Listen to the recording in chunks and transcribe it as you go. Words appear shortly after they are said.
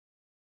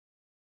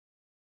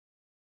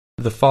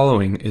The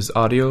following is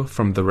audio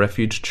from the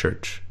Refuge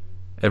Church.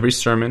 Every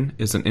sermon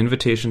is an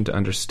invitation to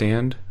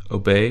understand,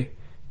 obey,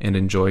 and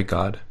enjoy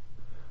God.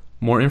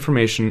 More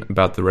information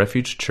about the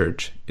Refuge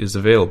Church is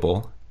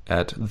available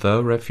at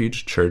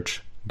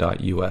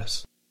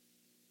therefugechurch.us.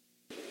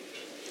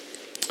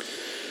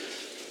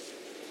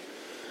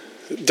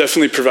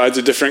 Definitely provides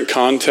a different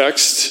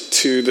context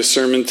to the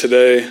sermon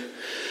today.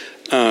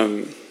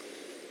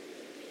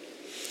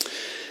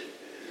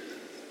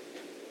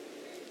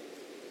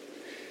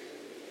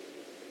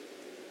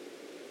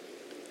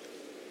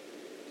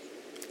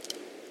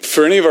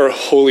 For any of our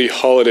holy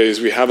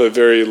holidays, we have a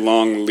very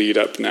long lead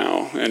up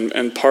now,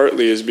 and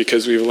partly is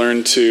because we've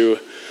learned to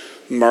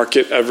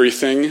market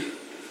everything.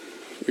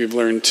 We've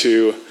learned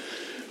to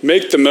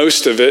make the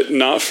most of it,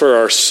 not for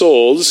our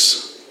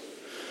souls,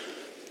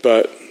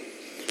 but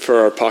for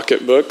our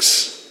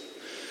pocketbooks.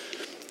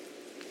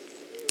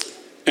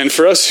 And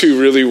for us who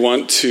really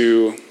want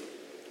to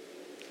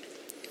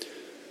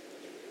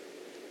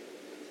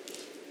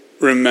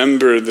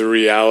remember the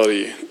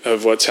reality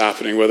of what's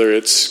happening, whether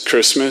it's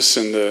Christmas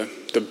and the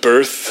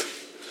birth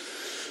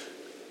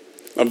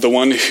of the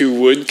one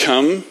who would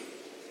come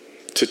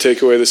to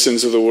take away the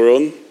sins of the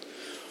world,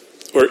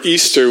 or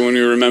Easter when we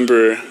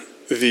remember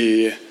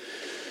the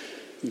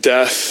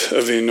death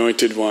of the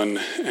Anointed One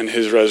and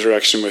his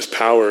resurrection with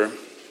power.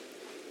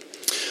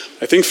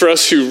 I think for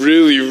us who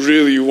really,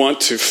 really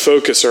want to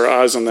focus our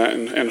eyes on that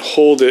and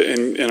hold it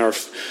in our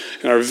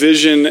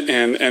vision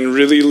and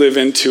really live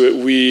into it,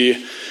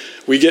 we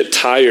get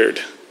tired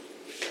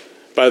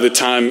by the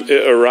time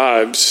it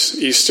arrives,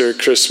 Easter,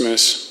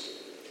 Christmas.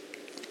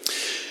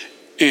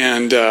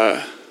 And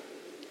I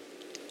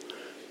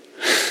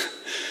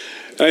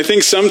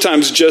think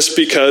sometimes just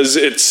because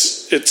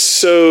it's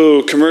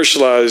so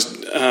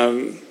commercialized,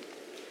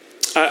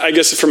 I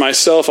guess for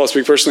myself, I'll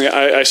speak personally,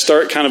 I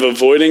start kind of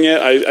avoiding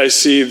it. I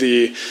see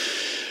the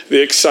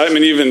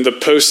excitement, even the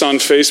posts on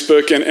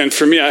Facebook, and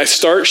for me, I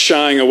start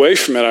shying away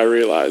from it, I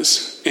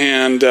realize.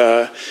 And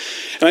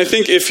I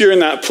think if you're in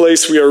that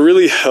place, we are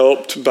really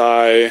helped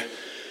by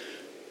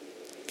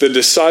the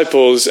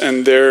disciples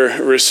and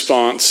their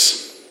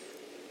response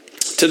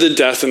to the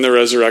death and the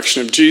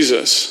resurrection of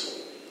Jesus.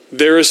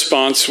 Their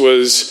response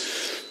was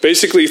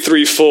basically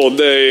threefold.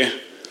 They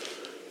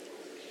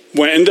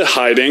went into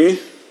hiding,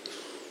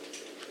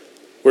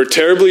 were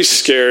terribly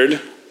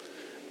scared,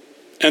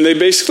 and they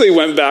basically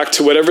went back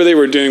to whatever they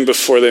were doing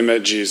before they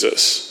met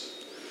Jesus.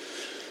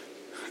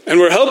 And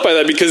we're helped by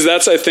that because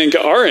that's, I think,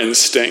 our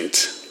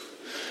instinct.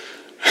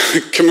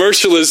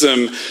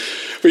 Commercialism,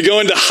 we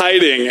go into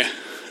hiding,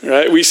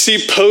 right? We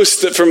see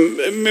posts that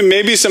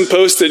maybe some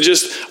posts that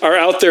just are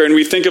out there, and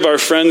we think of our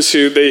friends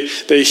who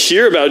they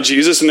hear about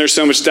Jesus and there's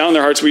so much doubt in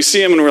their hearts. We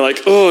see him and we're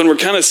like, oh, and we're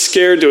kind of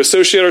scared to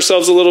associate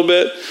ourselves a little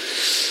bit.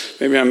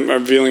 Maybe I'm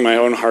revealing my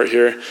own heart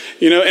here,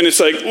 and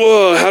it's like,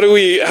 whoa, how do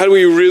we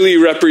really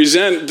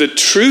represent the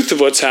truth of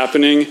what's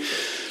happening?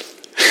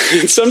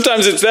 And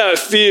sometimes it's that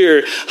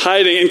fear,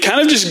 hiding, and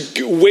kind of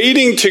just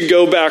waiting to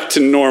go back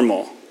to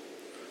normal.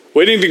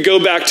 Waiting to go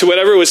back to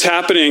whatever was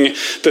happening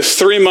the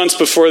 3 months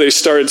before they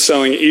started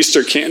selling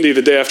Easter candy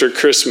the day after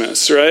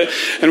Christmas, right?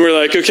 And we're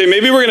like, okay,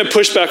 maybe we're going to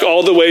push back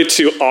all the way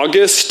to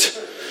August.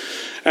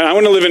 And I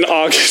want to live in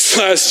August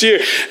last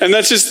year. And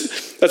that's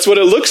what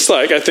it looks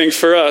like, I think,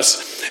 for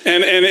us.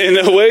 And in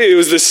a way, it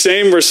was the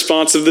same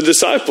response of the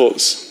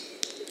disciples.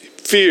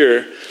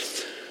 Fear,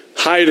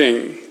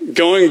 hiding,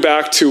 going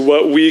back to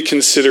what we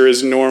consider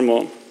as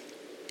normal.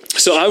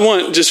 So I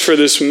want, just for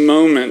this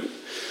moment,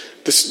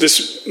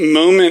 this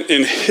moment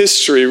in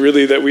history,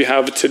 really, that we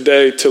have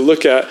today, to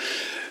look at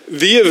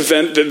the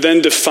event that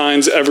then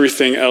defines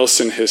everything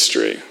else in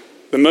history.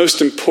 The most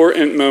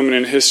important moment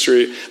in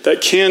history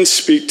that can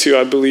speak to,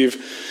 I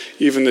believe,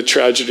 even the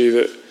tragedy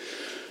that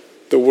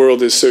the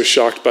world is so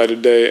shocked by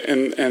today.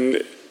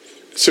 And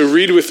so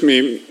read with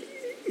me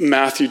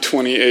Matthew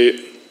 28,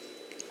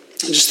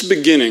 just the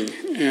beginning.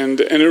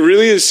 And it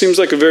really seems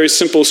like a very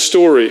simple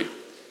story.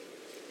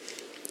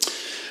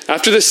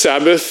 After the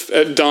Sabbath,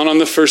 at dawn on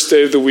the first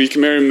day of the week,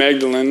 Mary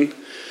Magdalene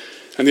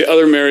and the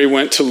other Mary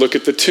went to look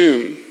at the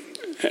tomb.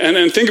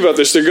 And think about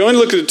this. They're going to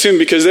look at the tomb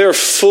because they are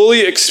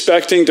fully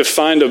expecting to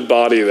find a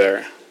body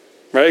there,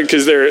 right?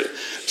 Because they're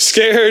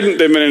scared,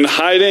 they've been in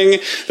hiding,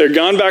 they're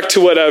gone back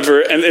to whatever,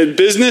 and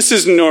business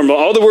is normal.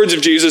 All the words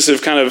of Jesus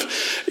have kind of,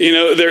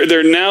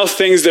 they're now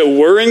things that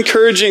were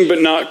encouraging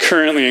but not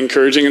currently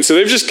encouraging. And so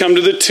they've just come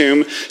to the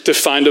tomb to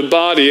find a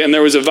body, and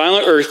there was a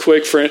violent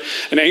earthquake, for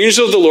an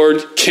angel of the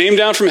Lord came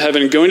down from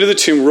heaven, going to the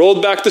tomb,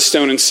 rolled back the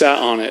stone and sat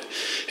on it.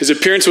 His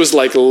appearance was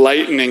like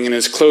lightning, and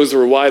his clothes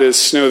were white as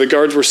snow. The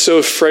guards were so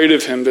afraid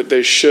of him that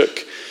they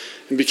shook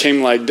and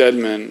became like dead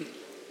men.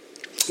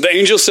 The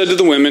angel said to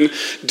the women,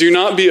 "Do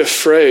not be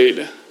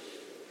afraid."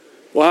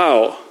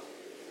 Wow.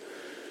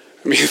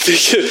 I mean,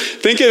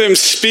 think of him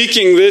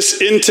speaking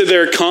this into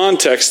their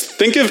context.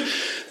 Think of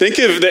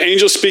the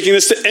angel speaking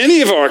this to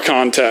any of our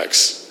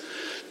contexts.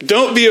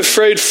 Don't be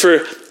afraid,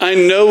 for I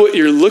know what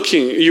you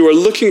are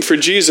looking for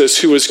Jesus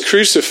who was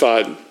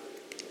crucified.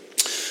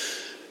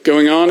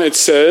 Going on, it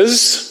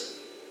says,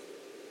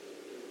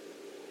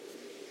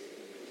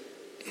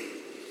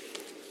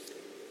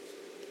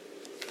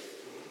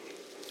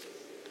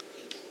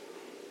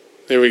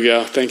 There we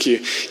go. Thank you.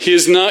 He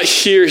is not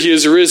here. He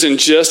is risen.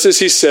 Just as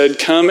he said,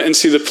 come and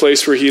see the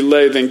place where he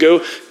lay. Then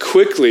go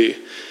quickly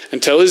and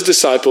tell his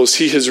disciples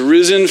he has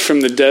risen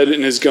from the dead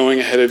and is going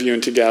ahead of you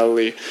into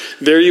Galilee.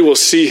 There you will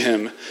see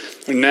him.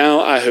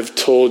 Now I have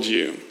told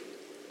you.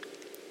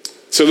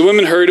 So the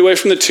women hurried away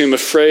from the tomb,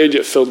 afraid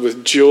yet filled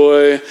with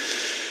joy.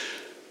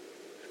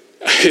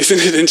 Isn't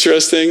it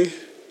interesting?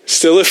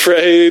 Still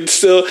afraid,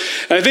 still.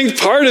 And I think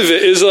part of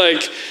it is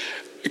like,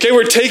 okay,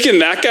 we're taking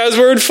that guy's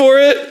word for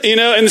it,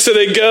 and so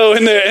they go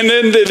and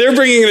then they're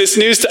bringing this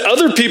news to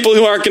other people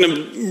who aren't going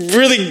to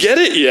really get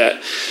it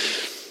yet.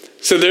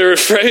 So they're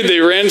afraid. They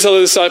ran to tell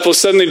the disciples.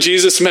 Suddenly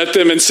Jesus met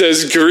them and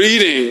says,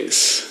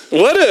 greetings.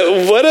 What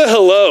a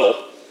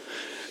hello.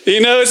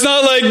 It's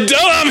not like,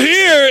 I'm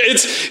here.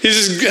 He's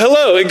just,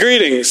 hello and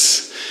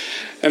greetings.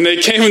 And they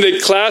came and they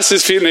clasped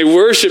his feet and they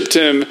worshiped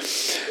him.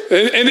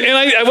 And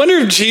I wonder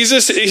if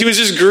Jesus, he was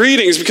just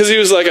greetings because he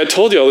was like, I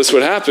told you all this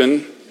would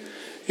happen.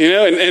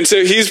 And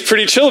so he's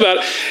pretty chill about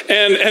it.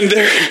 And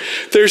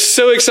they're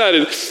so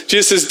excited.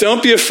 Jesus says,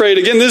 don't be afraid.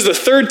 Again, this is the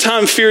third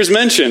time fear is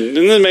mentioned.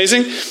 Isn't that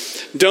amazing?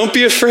 Don't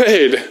be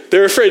afraid.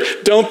 They're afraid.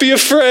 Don't be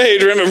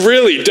afraid. Remember,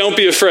 really, don't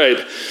be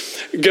afraid.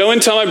 Go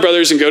and tell my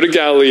brothers and go to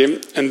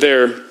Galilee, and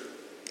there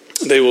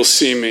they will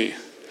see me.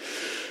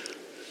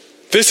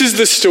 This is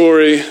the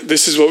story.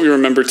 This is what we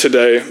remember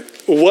today.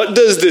 What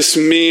does this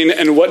mean,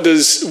 and what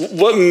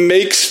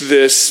makes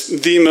this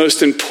the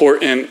most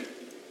important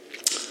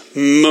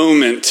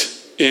moment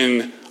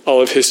in all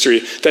of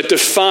history that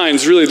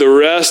defines really the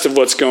rest of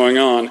what's going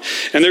on?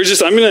 And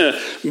I'm going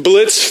to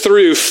blitz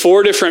through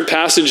 4 different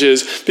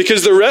passages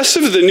because the rest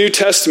of the New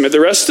Testament,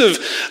 the rest of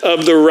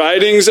the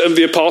writings of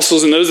the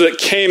apostles and those that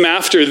came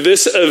after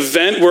this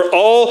event were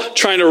all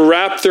trying to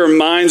wrap their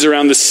minds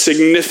around the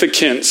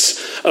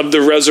significance of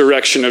the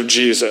resurrection of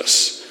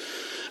Jesus.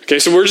 Okay,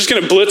 so we're just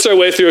going to blitz our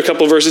way through a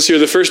couple verses here.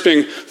 The first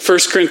being 1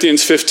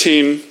 Corinthians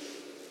 15.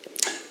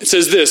 It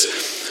says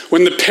this,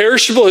 when the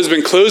perishable has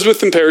been clothed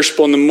with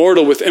imperishable and the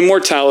mortal with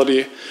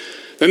immortality,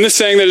 then the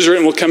saying that is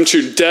written will come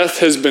true. Death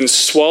has been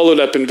swallowed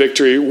up in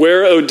victory.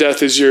 Where, O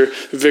death, is your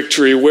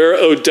victory? Where,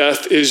 O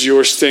death, is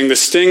your sting? The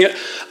sting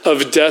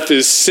of death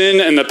is sin,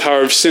 and the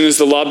power of sin is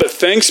the law. But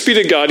thanks be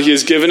to God, he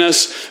has given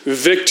us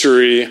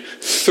victory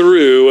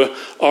through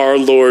our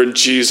Lord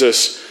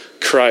Jesus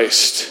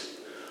Christ.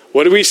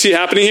 What do we see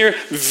happening here?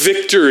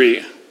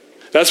 Victory.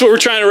 That's what we're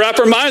trying to wrap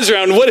our minds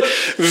around. What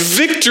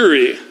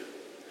victory?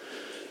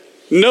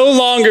 No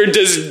longer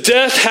does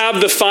death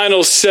have the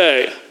final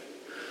say.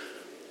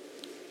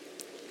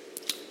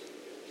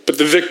 But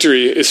the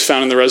victory is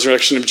found in the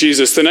resurrection of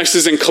Jesus. The next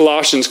is in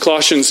Colossians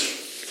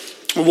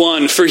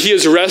 1. For he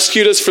has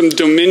rescued us from the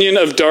dominion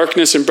of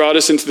darkness and brought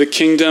us into the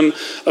kingdom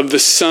of the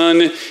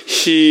Son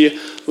he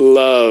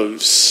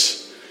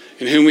loves,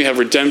 in whom we have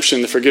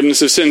redemption, the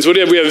forgiveness of sins. What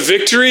do we have? We have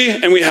victory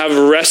and we have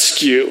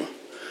rescue.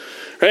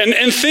 Right?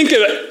 And think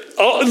of it.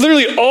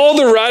 Literally all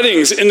the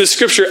writings in the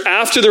scripture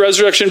after the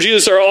resurrection of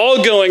Jesus are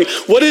all going,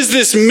 what does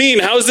this mean?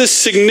 How is this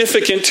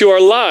significant to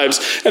our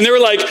lives? And they were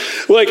like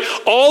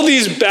all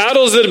these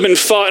battles that have been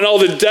fought and all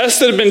the deaths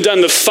that have been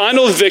done, the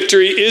final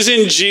victory is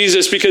in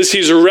Jesus because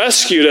he's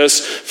rescued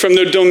us from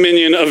the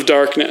dominion of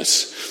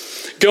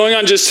darkness. Going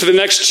on just to the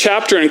next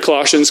chapter in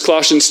Colossians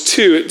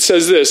 2, it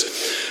says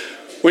this,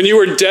 when you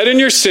were dead in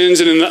your sins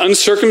and in the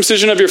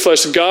uncircumcision of your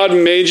flesh, God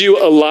made you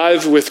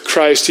alive with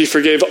Christ. He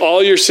forgave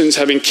all your sins,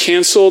 having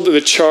canceled the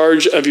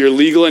charge of your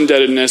legal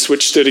indebtedness,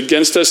 which stood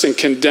against us and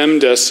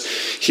condemned us.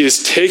 He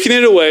has taken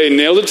it away,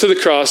 nailed it to the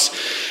cross,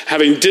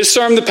 having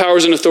disarmed the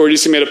powers and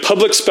authorities. He made a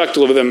public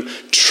spectacle of them,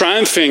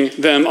 triumphing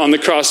them on the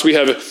cross. We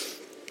have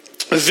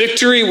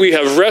victory, we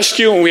have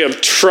rescue, and we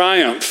have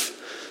triumph.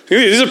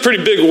 These are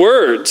pretty big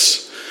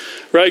words.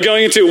 Right,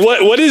 going into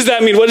what does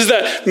that mean? What does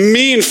that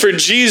mean for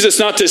Jesus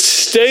not to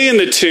stay in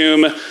the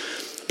tomb,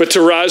 but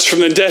to rise from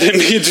the dead? It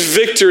means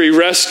victory,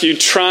 rescue,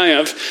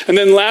 triumph. And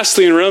then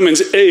lastly, in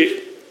Romans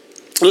 8,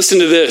 listen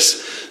to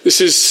this. This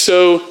is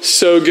so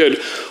good.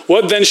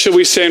 What then shall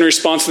we say in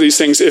response to these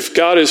things? If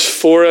God is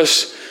for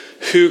us,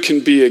 who can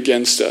be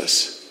against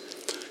us?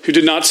 Who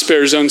did not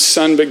spare his own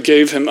son, but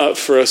gave him up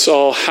for us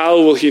all, how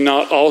will he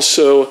not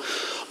also,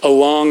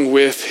 along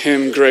with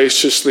him,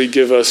 graciously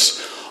give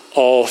us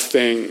all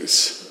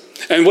things?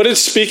 And what it's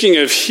speaking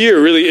of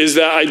here really is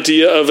that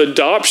idea of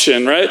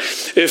adoption, right?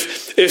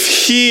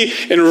 If he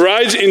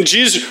in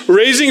Jesus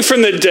raising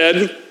from the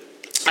dead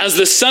as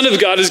the Son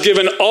of God has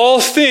given all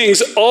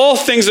things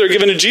that are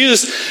given to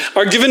Jesus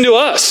are given to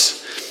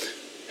us.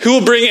 Who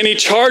will bring any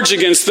charge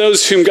against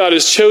those whom God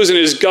has chosen?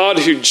 It is God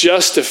who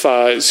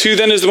justifies. Who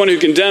then is the one who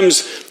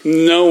condemns?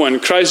 No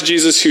one. Christ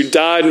Jesus, who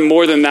died,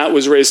 more than that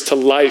was raised to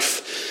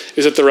life,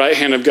 is at the right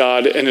hand of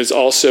God and is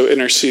also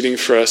interceding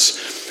for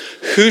us.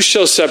 Who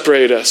shall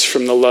separate us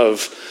from the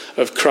love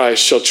of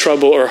Christ? Shall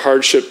trouble or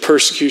hardship,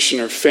 persecution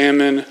or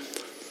famine,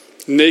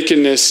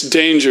 nakedness,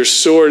 danger,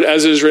 sword?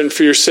 As it is written,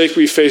 for your sake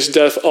we face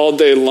death all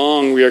day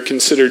long. We are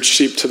considered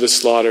sheep to the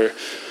slaughter.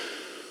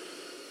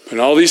 In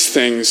all these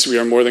things we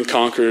are more than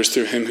conquerors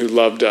through him who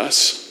loved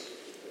us.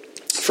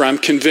 For I'm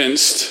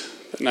convinced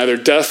that Neither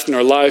death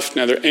nor life,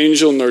 neither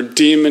angel nor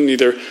demon,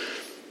 neither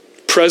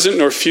present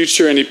nor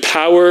future, any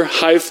power,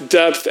 height,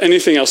 depth,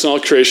 anything else in all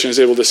creation is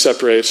able to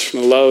separate us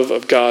from the love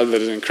of God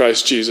that is in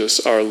Christ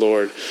Jesus our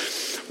Lord.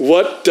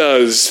 What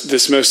does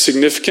this most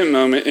significant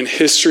moment in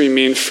history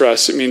mean for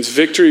us? It means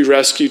victory,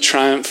 rescue,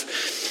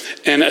 triumph,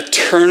 and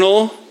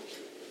eternal,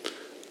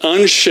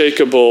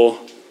 unshakable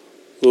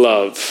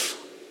love.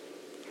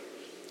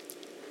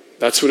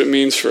 That's what it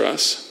means for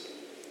us.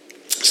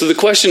 So the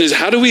question is,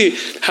 how do we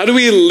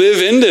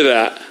live into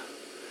that?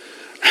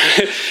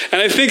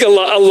 And I think a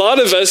lot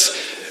of us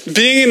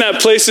being in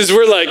that place is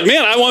we're like,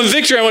 man, I want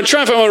victory, I want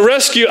triumph, I want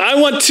rescue. I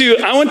want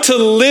to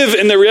live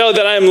in the reality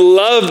that I am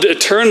loved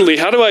eternally.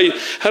 How do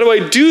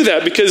I do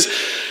that? Because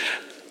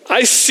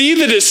I see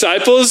the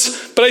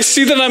disciples, but I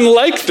see that I'm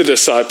like the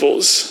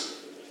disciples.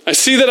 I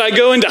see that I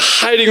go into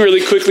hiding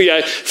really quickly.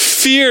 I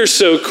fear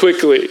so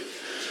quickly.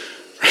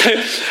 Right?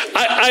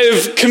 I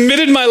have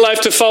committed my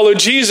life to follow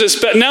Jesus,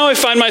 but now I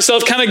find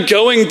myself kind of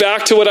going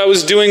back to what I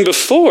was doing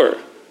before.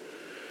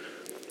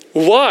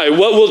 Why?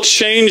 What will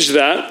change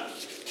that?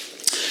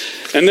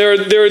 And there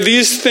are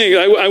these things.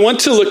 I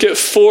want to look at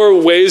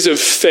 4 ways of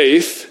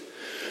faith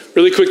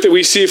really quick that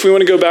we see if we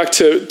want to go back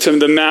to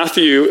the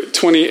Matthew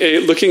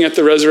 28, looking at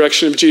the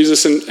resurrection of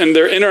Jesus and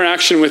their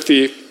interaction with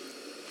the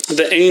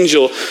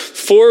angel.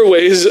 4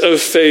 ways of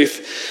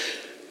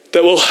faith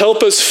that will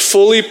help us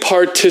fully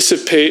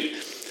participate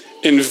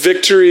in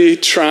victory,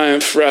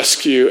 triumph,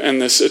 rescue,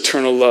 and this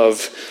eternal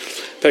love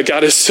that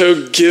God has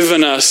so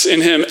given us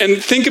in him.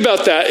 And think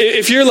about that.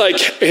 If you're like,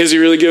 has he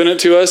really given it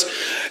to us?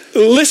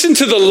 Listen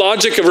to the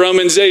logic of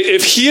Romans 8.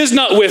 If he has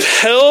not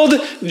withheld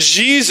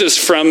Jesus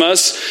from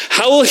us,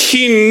 how will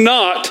he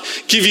not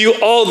give you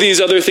all these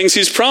other things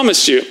he's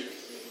promised you?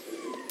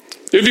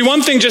 It would be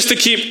one thing just to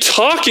keep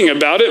talking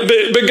about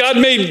it, but God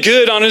made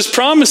good on his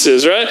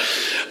promises, right?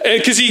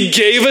 Because he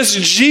gave us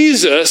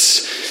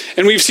Jesus,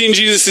 and we've seen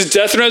Jesus'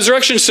 death and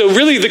resurrection. So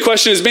really the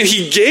question is, man,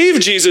 he gave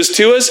Jesus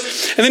to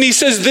us, and then he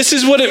says, this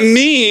is what it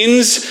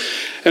means.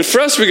 And for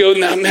us, we go,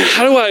 now, man,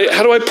 how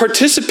do I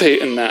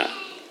participate in that?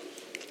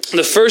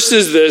 The first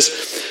is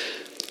this: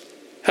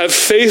 have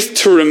faith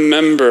to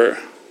remember.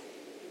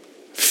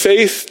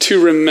 Faith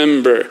to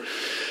remember.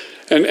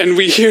 And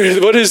we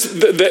hear, what is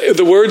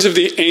the words of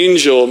the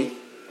angel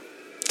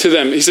to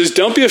them? He says,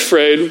 don't be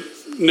afraid.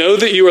 Know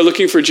that you are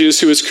looking for Jesus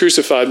who was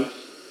crucified.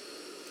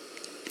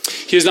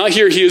 He is not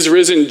here. He is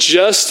risen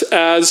just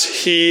as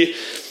he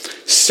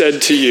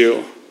said to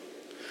you.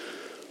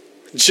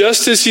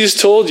 Just as he's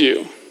told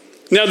you.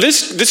 Now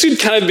this would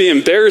kind of be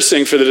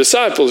embarrassing for the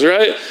disciples,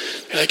 right?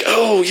 They're like,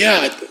 oh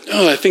yeah,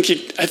 I think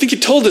he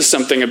told us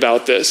something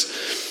about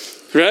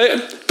this,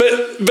 right?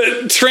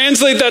 But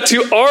translate that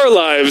to our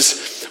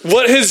lives.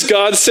 What has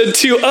God said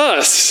to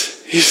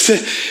us?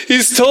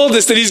 He's told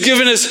us that he's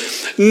given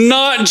us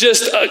not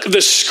just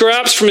the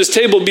scraps from his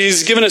table, but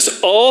he's given us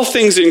all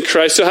things in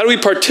Christ. So how do we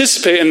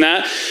participate in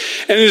that?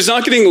 And it is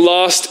not getting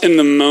lost in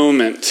the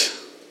moment.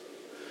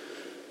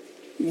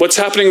 What's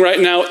happening right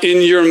now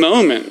in your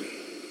moment?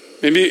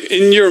 Maybe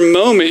in your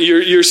moment,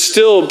 you're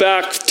still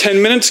back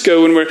 10 minutes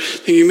ago when we're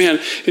thinking,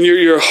 man, and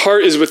your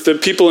heart is with the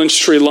people in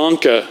Sri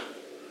Lanka.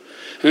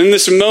 And in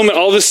this moment,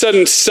 all of a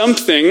sudden,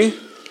 something,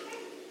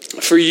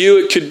 for you,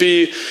 it could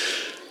be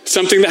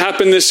something that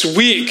happened this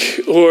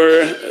week,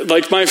 or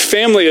like my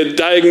family, a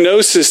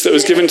diagnosis that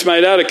was given to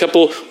my dad a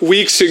couple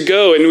weeks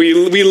ago. And we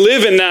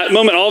live in that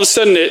moment. All of a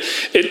sudden,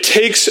 it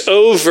takes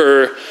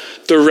over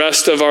the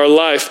rest of our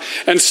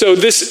life. And so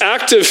this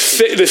act of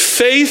the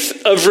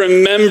faith of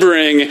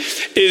remembering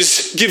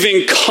is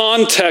giving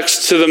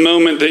context to the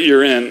moment that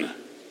you're in.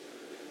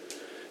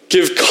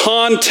 Give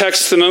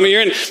context to the moment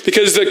you're in,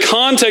 because the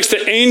context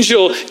the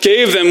angel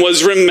gave them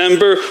was,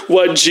 remember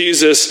what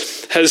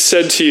Jesus has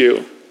said to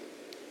you.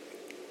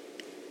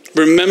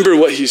 Remember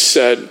what he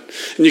said.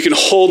 And you can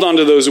hold on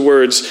to those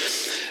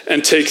words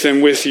and take them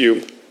with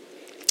you.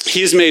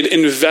 He's made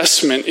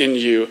investment in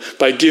you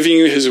by giving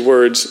you his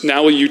words.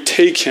 Now will you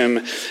take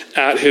him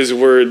at his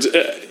words?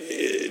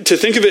 To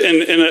think of it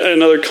in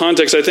another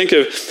context, I think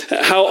of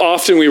how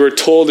often we were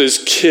told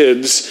as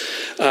kids,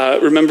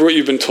 remember what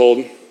you've been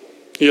told.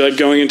 You're like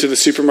going into the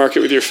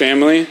supermarket with your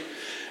family,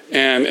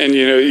 and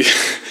you know,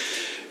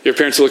 your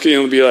parents will look at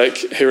you and be like,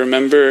 hey,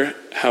 remember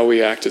how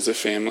we act as a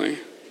family.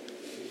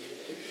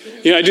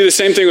 You know, I do the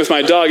same thing with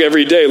my dog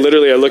every day.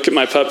 Literally, I look at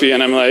my puppy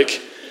and I'm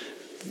like,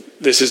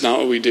 this is not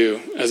what we do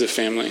as a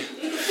family.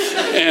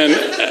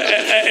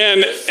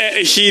 And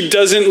he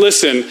doesn't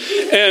listen.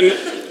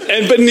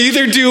 But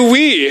neither do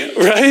we,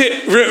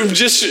 right?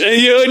 Just,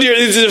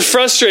 it's a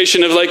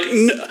frustration of like,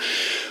 no,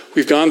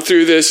 we've gone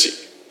through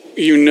this,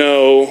 you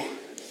know.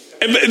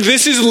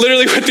 This is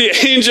literally what the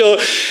angel,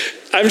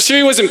 I'm sure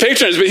he wasn't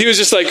patronized, but he was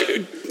just like,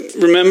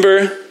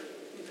 remember?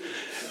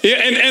 Yeah,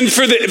 and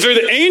for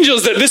the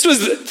angels, that this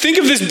was, think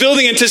of this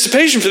building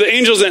anticipation for the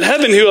angels in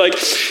heaven who like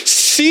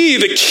see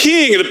the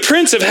king, the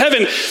prince of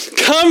heaven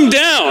come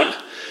down.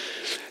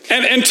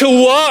 and to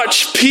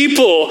watch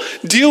people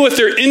deal with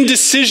their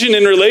indecision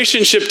in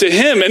relationship to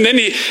him. And then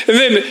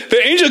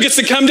the angel gets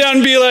to come down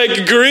and be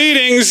like,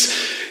 greetings,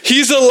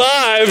 he's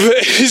alive.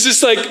 He's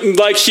just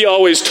like he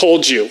always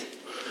told you.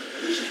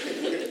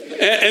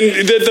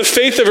 And the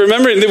faith of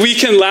remembering that we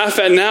can laugh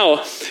at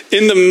now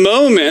in the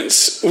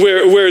moments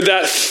where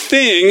that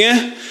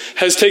thing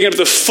has taken up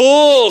the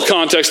full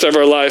context of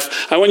our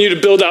life. I want you to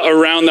build out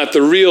around that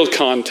the real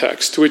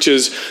context, which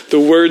is the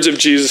words of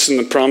Jesus and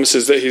the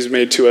promises that he's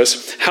made to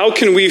us. How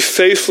can we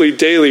faithfully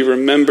daily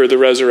remember the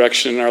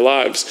resurrection in our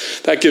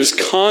lives? That gives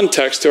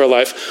context to our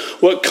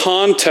life. What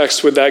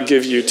context would that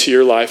give you to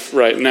your life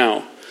right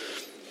now?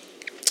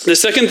 The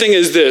second thing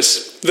is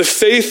this, the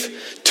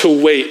faith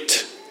to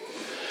wait.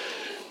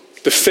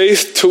 The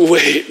faith to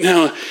wait.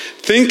 Now,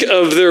 think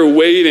of their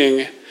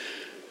waiting,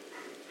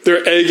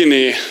 their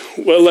agony,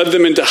 what led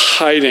them into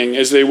hiding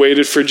as they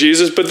waited for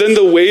Jesus, but then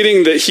the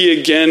waiting that he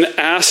again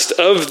asked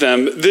of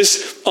them.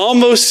 This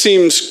almost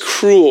seems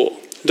cruel,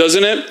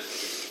 doesn't it?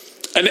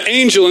 An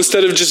angel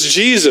instead of just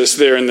Jesus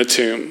there in the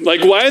tomb.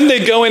 Like, why didn't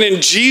they go in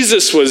and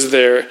Jesus was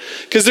there?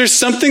 Because there's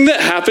something that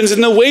happens in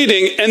the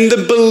waiting and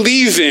the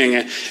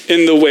believing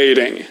in the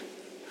waiting.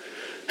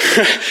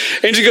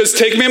 Angel goes,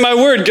 take me at my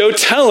word, go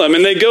tell him.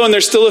 And they go and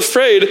they're still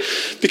afraid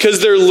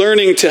because they're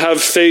learning to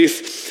have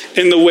faith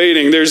in the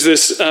waiting. There's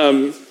this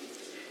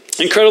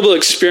incredible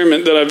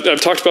experiment that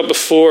I've talked about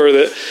before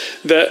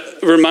that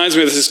reminds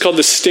me of this. It's called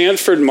the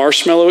Stanford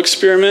Marshmallow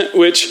Experiment,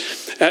 which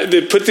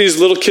they put these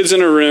little kids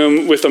in a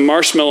room with a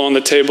marshmallow on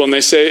the table, and they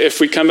say, if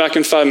we come back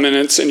in 5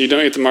 minutes and you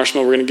don't eat the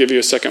marshmallow, we're going to give you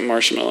a second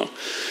marshmallow.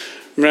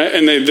 Right?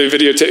 And they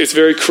videotape. It's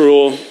very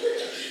cruel.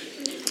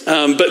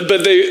 But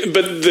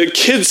the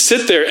kids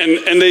sit there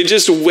and they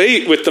just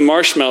wait with the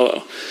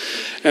marshmallow,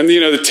 and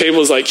the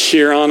table's like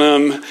here on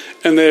them,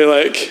 and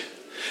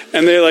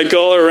they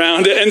go all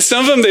around it, and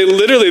some of them they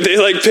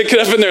pick it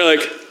up and they're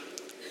like,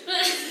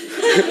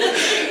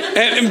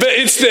 but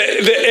it's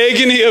the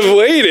agony of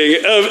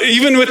waiting, of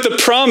even with the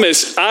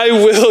promise, I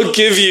will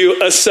give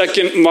you a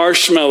second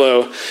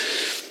marshmallow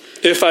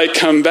if I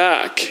come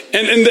back,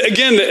 and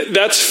again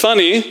that's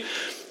funny,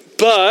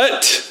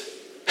 but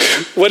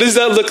what does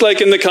that look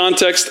like in the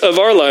context of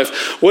our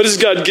life? What has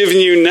God given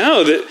you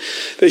now that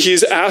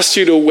he's asked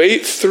you to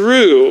wait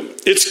through?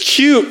 It's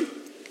cute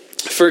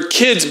for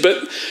kids,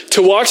 but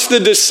to watch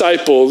the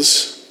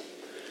disciples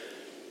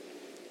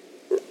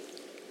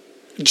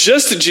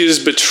just at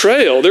Jesus'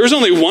 betrayal, there was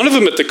only one of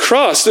them at the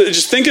cross.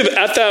 Just think of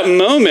at that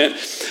moment,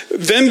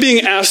 them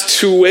being asked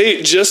to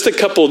wait just a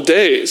couple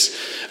days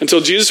until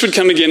Jesus would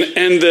come again,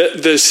 and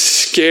the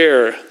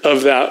scare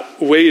of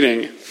that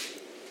waiting.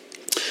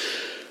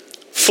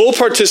 Full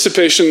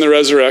participation in the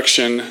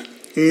resurrection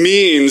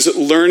means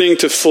learning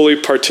to fully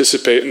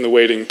participate in the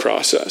waiting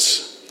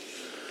process.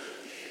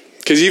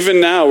 Because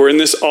even now, we're in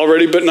this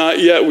already but not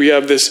yet. We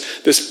have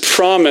this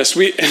promise.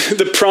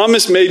 The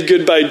promise made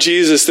good by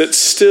Jesus that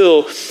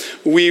still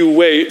we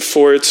wait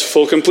for its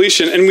full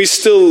completion. And we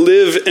still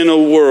live in a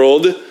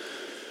world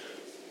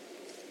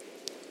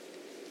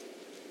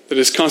that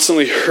is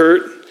constantly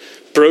hurt,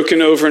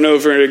 broken over and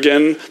over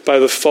again by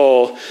the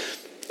fall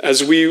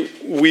as we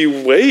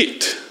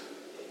wait.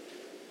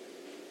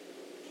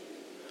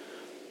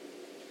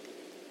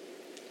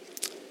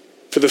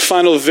 For the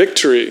final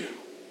victory,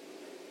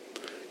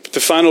 the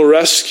final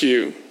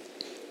rescue,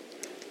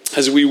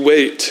 as we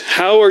wait.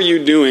 How are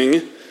you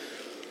doing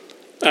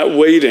at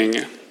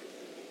waiting?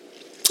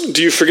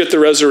 Do you forget the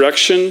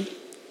resurrection?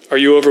 Are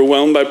you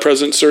overwhelmed by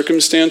present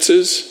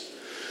circumstances?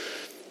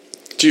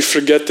 Do you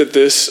forget that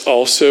this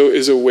also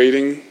is a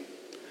waiting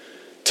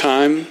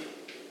time?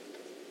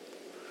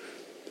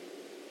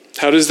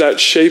 How does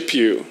that shape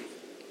you?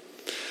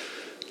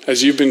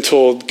 As you've been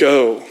told,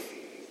 go,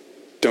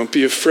 don't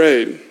be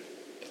afraid.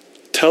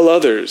 Tell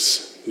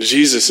others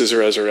Jesus is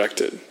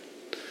resurrected.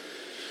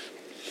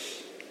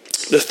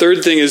 The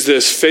third thing is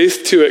this,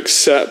 faith to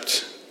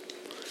accept.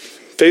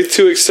 Faith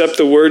to accept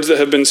the words that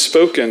have been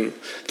spoken,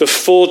 the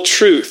full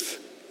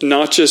truth,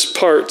 not just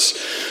parts.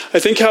 I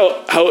think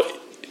how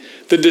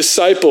the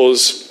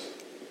disciples,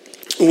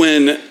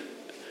 when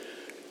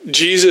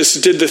Jesus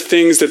did the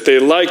things that they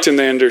liked and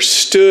they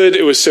understood,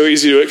 it was so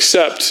easy to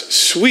accept.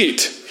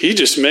 Sweet, he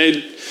just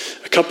made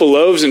a couple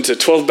loaves into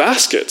 12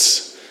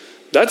 baskets.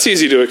 That's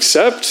easy to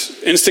accept.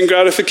 Instant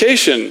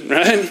gratification,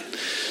 right?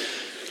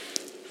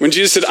 When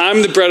Jesus said,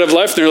 I'm the bread of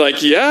life, and they're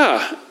like,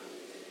 yeah,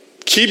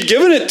 keep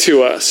giving it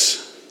to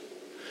us.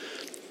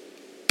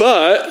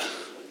 But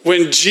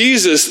when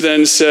Jesus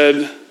then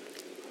said,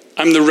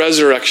 I'm the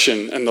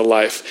resurrection and the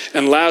life,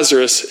 and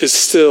Lazarus is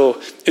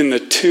still in the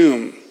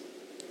tomb,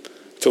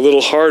 it's a little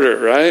harder,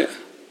 right?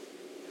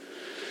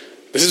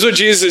 This is what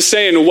Jesus is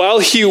saying while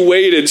he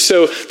waited.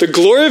 So the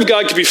glory of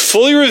God could be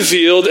fully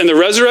revealed in the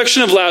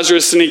resurrection of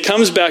Lazarus, and he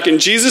comes back, and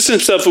Jesus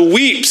himself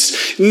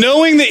weeps,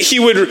 knowing that he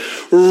would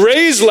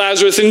raise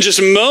Lazarus in just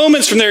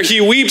moments from there.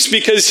 He weeps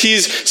because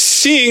he's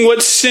seeing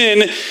what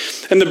sin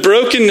and the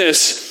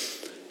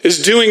brokenness is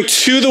doing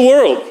to the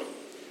world.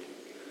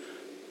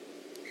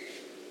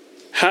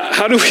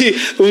 How do we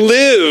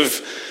live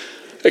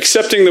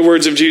accepting the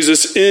words of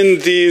Jesus in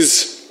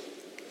these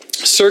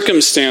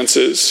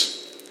circumstances.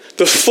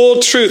 The full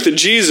truth that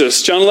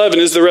Jesus, John 11,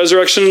 is the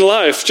resurrection and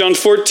life. John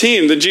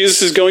 14, that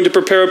Jesus is going to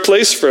prepare a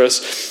place for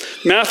us.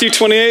 Matthew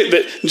 28,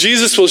 that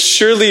Jesus will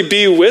surely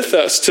be with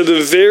us to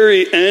the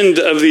very end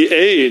of the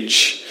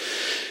age.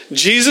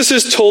 Jesus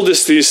has told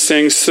us these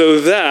things so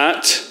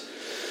that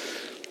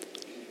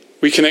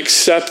we can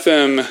accept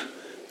them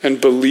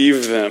and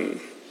believe them.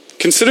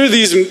 Consider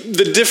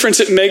the difference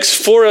it makes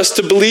for us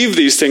to believe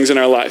these things in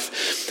our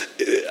life.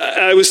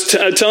 I was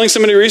telling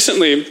somebody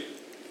recently,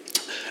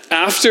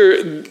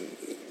 after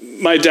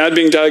my dad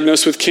being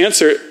diagnosed with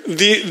cancer,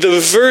 the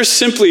verse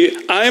simply,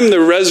 I am the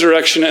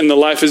resurrection and the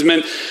life, has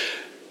meant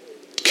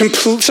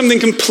something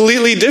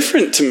completely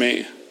different to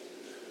me.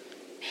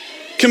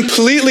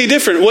 Completely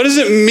different. What does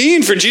it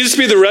mean for Jesus to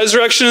be the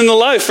resurrection and the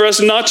life? For us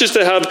not just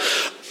to have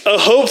a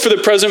hope for the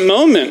present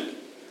moment,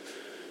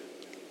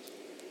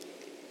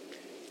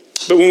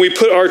 but when we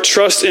put our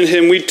trust in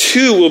him, we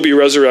too will be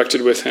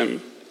resurrected with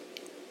him.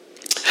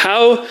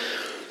 How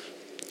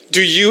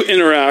do you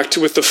interact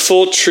with the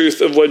full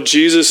truth of what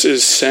Jesus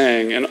is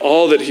saying and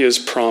all that he has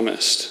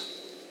promised?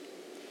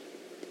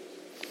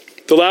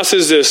 The last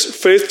is this: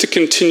 faith to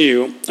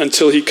continue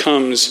until he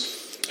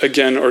comes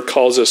again or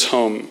calls us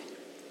home.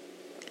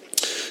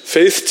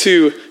 Faith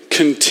to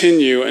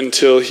continue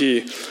until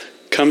he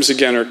comes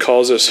again or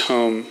calls us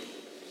home.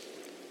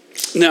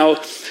 Now,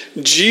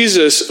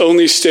 Jesus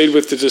only stayed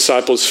with the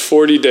disciples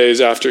 40 days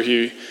after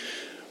he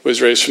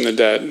was raised from the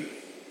dead.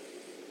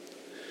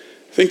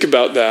 Think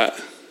about that.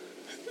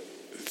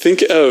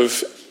 Think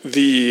of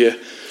the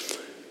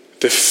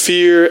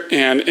fear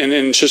and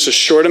in just a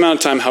short amount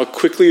of time, how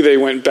quickly they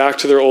went back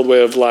to their old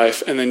way of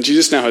life. And then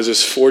Jesus now has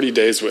this 40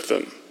 days with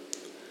them.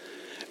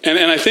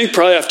 And I think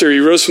probably after he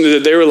rose from the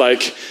dead, they were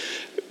like,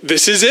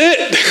 this is it.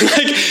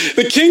 Like,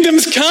 the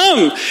kingdom's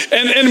come.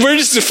 And we're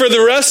just, for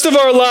the rest of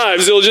our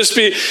lives, it'll just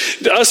be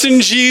us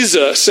and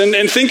Jesus.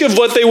 And think of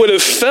what they would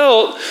have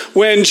felt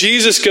when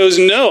Jesus goes,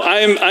 no, I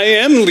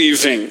am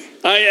leaving.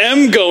 I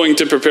am going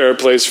to prepare a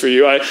place for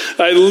you.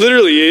 I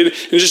literally, in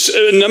just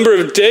a number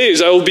of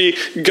days, I will be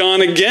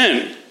gone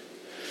again.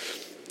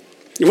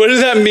 What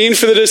does that mean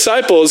for the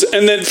disciples?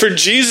 And then for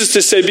Jesus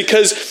to say,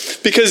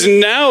 because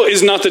now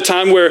is not the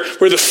time where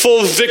the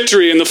full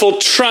victory and the full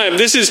triumph.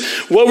 This is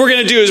what we're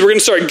going to do, is we're going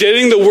to start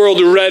getting the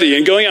world ready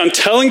and going out and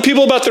telling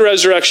people about the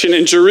resurrection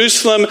in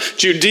Jerusalem,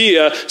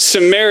 Judea,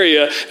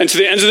 Samaria, and to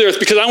the ends of the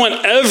earth, because I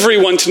want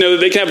everyone to know that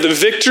they can have the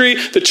victory,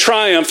 the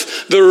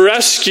triumph, the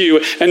rescue,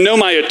 and know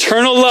my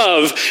eternal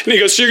love. And he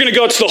goes, so you're going to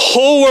go out to the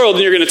whole world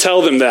and you're going to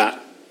tell them that.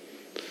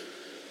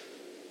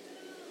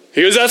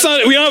 He goes,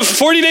 we don't have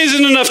 40 days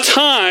isn't enough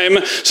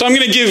time, so I'm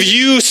going to give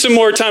you some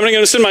more time. I'm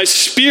going to send my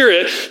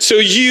Spirit so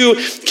you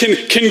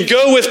can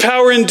go with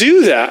power and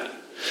do that.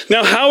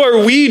 Now, how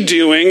are we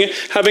doing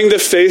having the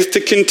faith to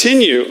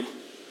continue?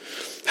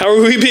 How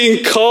are we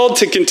being called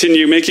to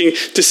continue making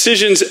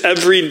decisions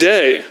every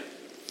day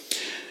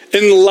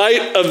in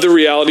light of the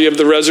reality of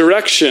the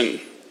resurrection?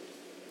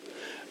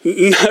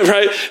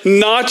 Right?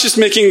 Not just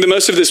making the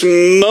most of this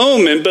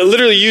moment, but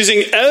literally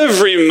using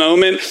every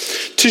moment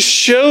to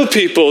show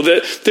people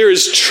that there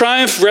is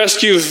triumph,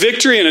 rescue,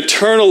 victory, and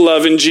eternal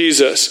love in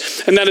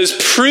Jesus. And that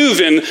is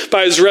proven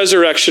by his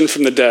resurrection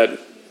from the dead.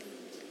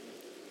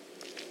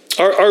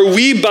 Are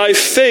we by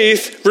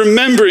faith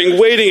remembering,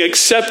 waiting,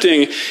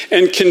 accepting,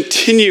 and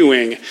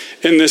continuing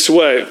in this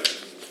way?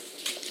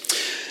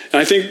 And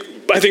I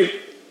think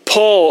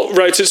Paul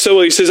writes it so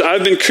well. He says,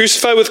 I've been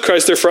crucified with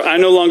Christ, therefore I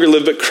no longer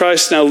live, but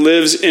Christ now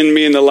lives in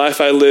me, and the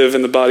life I live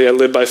in the body I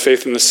live by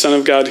faith in the Son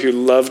of God who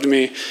loved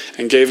me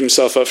and gave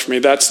himself up for me.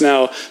 That's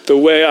now the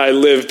way I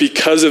live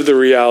because of the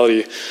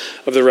reality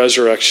of the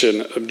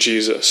resurrection of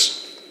Jesus.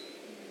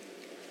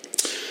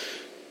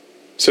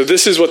 So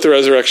this is what the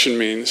resurrection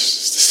means.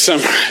 To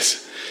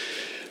summarize,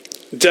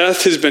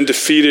 death has been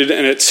defeated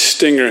and its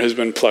stinger has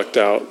been plucked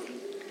out.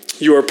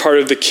 You are part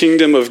of the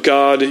kingdom of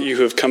God.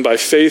 You have come by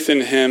faith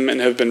in him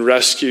and have been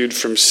rescued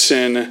from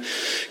sin.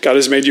 God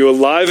has made you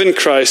alive in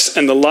Christ,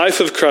 and the life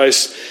of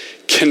Christ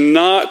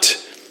cannot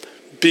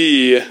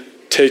be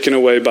taken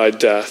away by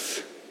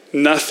death.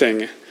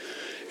 Nothing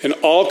in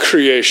all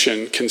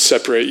creation can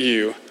separate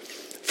you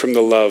from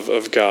the love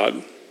of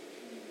God.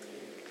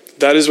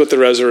 That is what the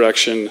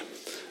resurrection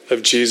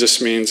of Jesus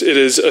means. It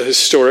is a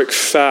historic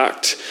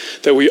fact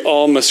that we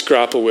all must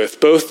grapple with,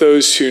 both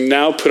those who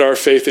now put our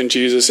faith in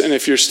Jesus, and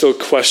if you're still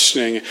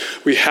questioning,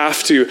 we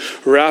have to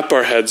wrap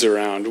our heads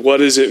around, what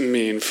does it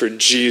mean for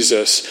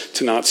Jesus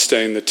to not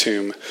stay in the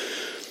tomb,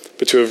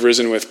 but to have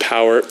risen with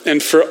power?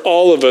 And for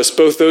all of us,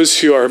 both those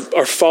who are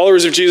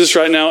followers of Jesus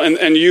right now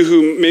and you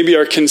who maybe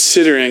are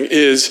considering,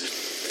 is,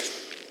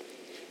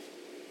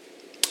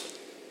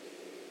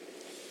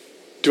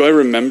 do I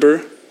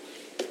remember?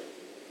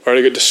 Or do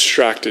I get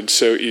distracted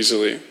so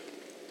easily?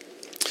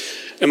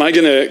 Am I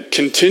going to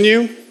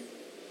continue? Am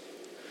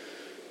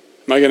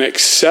I going to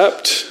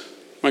accept?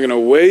 Am I going to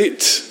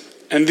wait?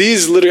 And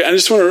these literally, I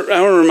want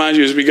to remind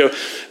you as we go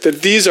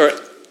that these are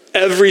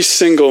every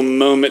single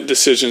moment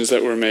decisions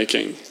that we're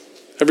making.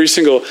 Every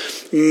single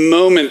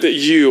moment that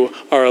you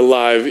are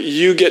alive,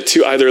 you get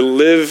to either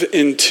live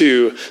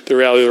into the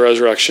reality of the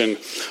resurrection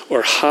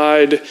or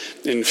hide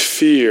in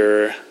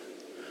fear,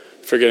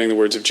 forgetting the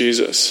words of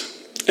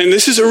Jesus. And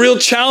this is a real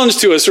challenge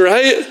to us,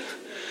 right?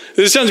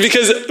 This sounds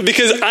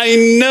because I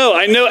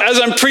know as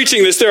I'm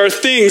preaching this, there are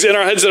things in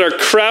our heads that are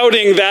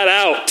crowding that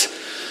out.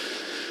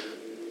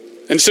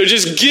 And so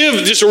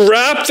just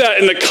wrap that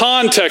in the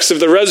context of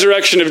the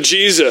resurrection of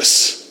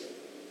Jesus.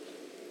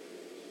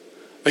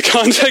 The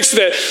context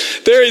that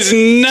there is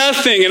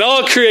nothing in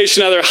all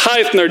creation, neither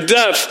height nor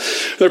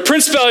depth, nor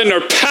principality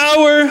nor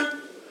power,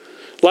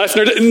 life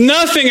nor death,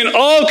 nothing in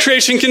all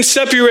creation can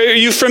separate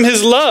you from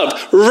his love.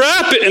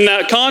 Wrap it in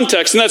that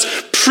context. And that's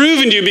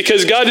proven to you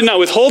because God did not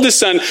withhold his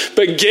son,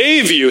 but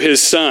gave you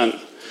his son.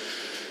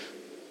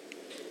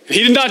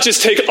 He did not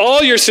just take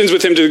all your sins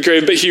with him to the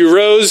grave, but he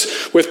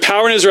rose with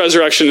power in his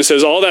resurrection and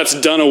says, all that's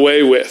done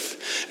away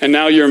with. And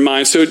now you're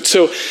mine. So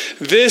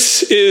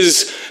this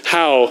is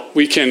how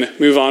we can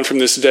move on from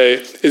this day,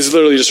 is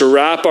literally just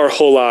wrap our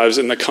whole lives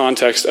in the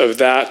context of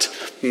that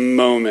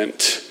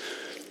moment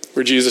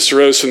where Jesus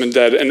rose from the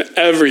dead and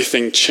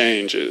everything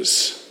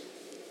changes.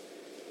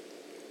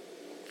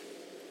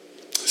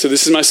 So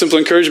this is my simple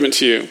encouragement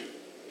to you.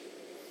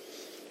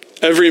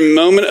 Every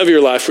moment of your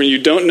life when you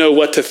don't know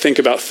what to think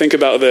about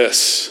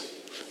this.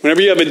 Whenever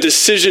you have a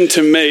decision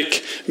to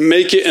make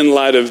it in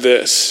light of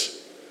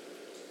this.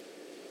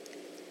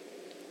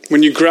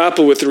 When you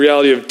grapple with the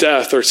reality of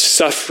death or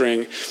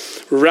suffering,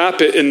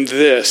 wrap it in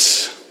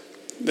this,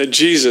 that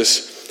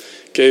Jesus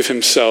gave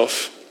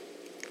himself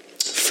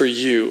for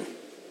you.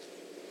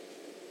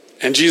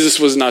 And Jesus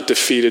was not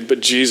defeated,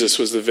 but Jesus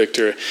was the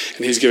victor,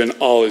 and he's given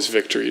all his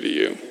victory to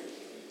you.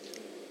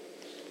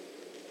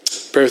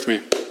 Pray with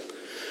me.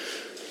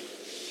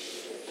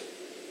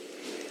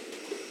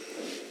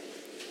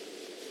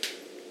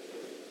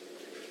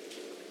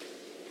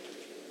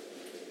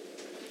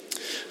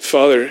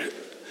 Father,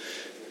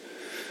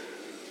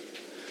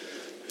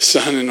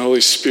 Son, and Holy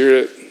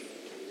Spirit,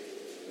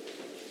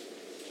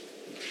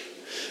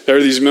 there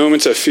are these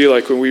moments I feel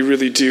like when we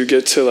really do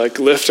get to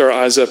lift our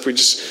eyes up, we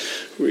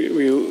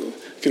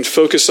can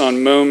focus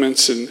on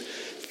moments and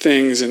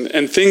things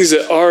and things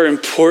that are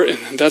important.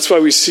 And that's why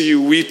we see you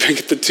weeping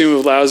at the tomb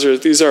of Lazarus.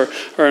 These are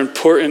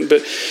important,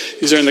 but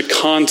these are in the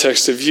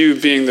context of you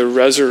being the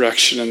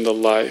resurrection and the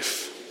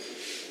life.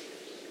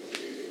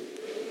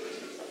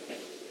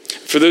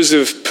 For those who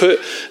have put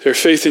their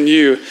faith in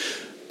you,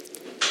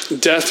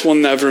 death will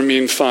never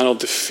mean final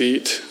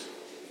defeat,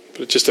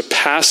 but just a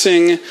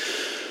passing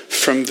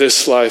from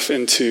this life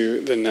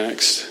into the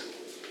next.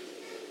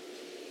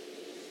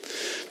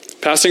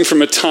 Passing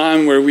from a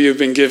time where we have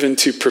been given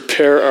to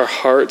prepare our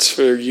hearts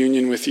for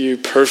union with you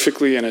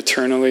perfectly and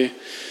eternally.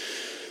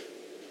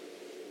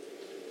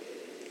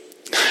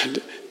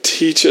 God,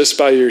 teach us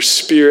by your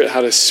Spirit how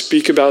to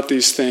speak about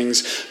these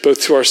things,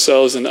 both to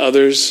ourselves and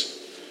others.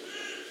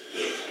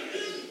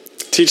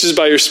 Teach us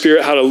by your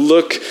Spirit how to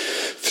look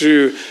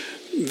through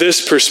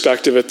this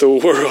perspective at the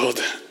world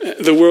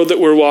that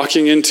we're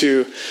walking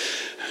into.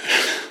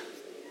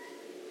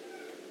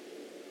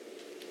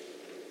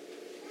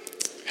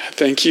 God,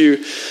 thank you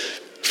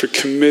for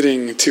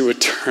committing to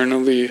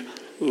eternally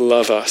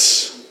love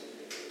us.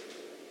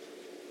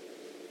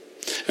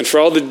 And for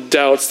all the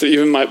doubts that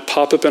even might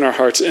pop up in our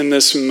hearts in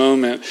this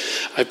moment,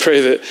 I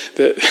pray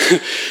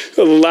that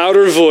a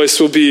louder voice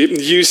will be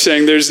you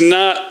saying, there's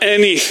not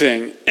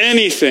anything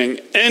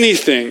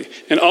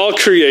in all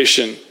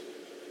creation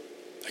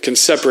that can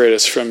separate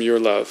us from your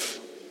love.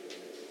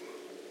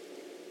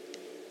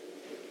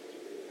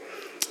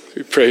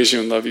 We praise you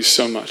and love you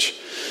so much.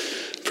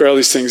 Pray all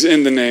these things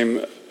in the name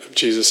of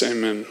Jesus.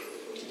 Amen.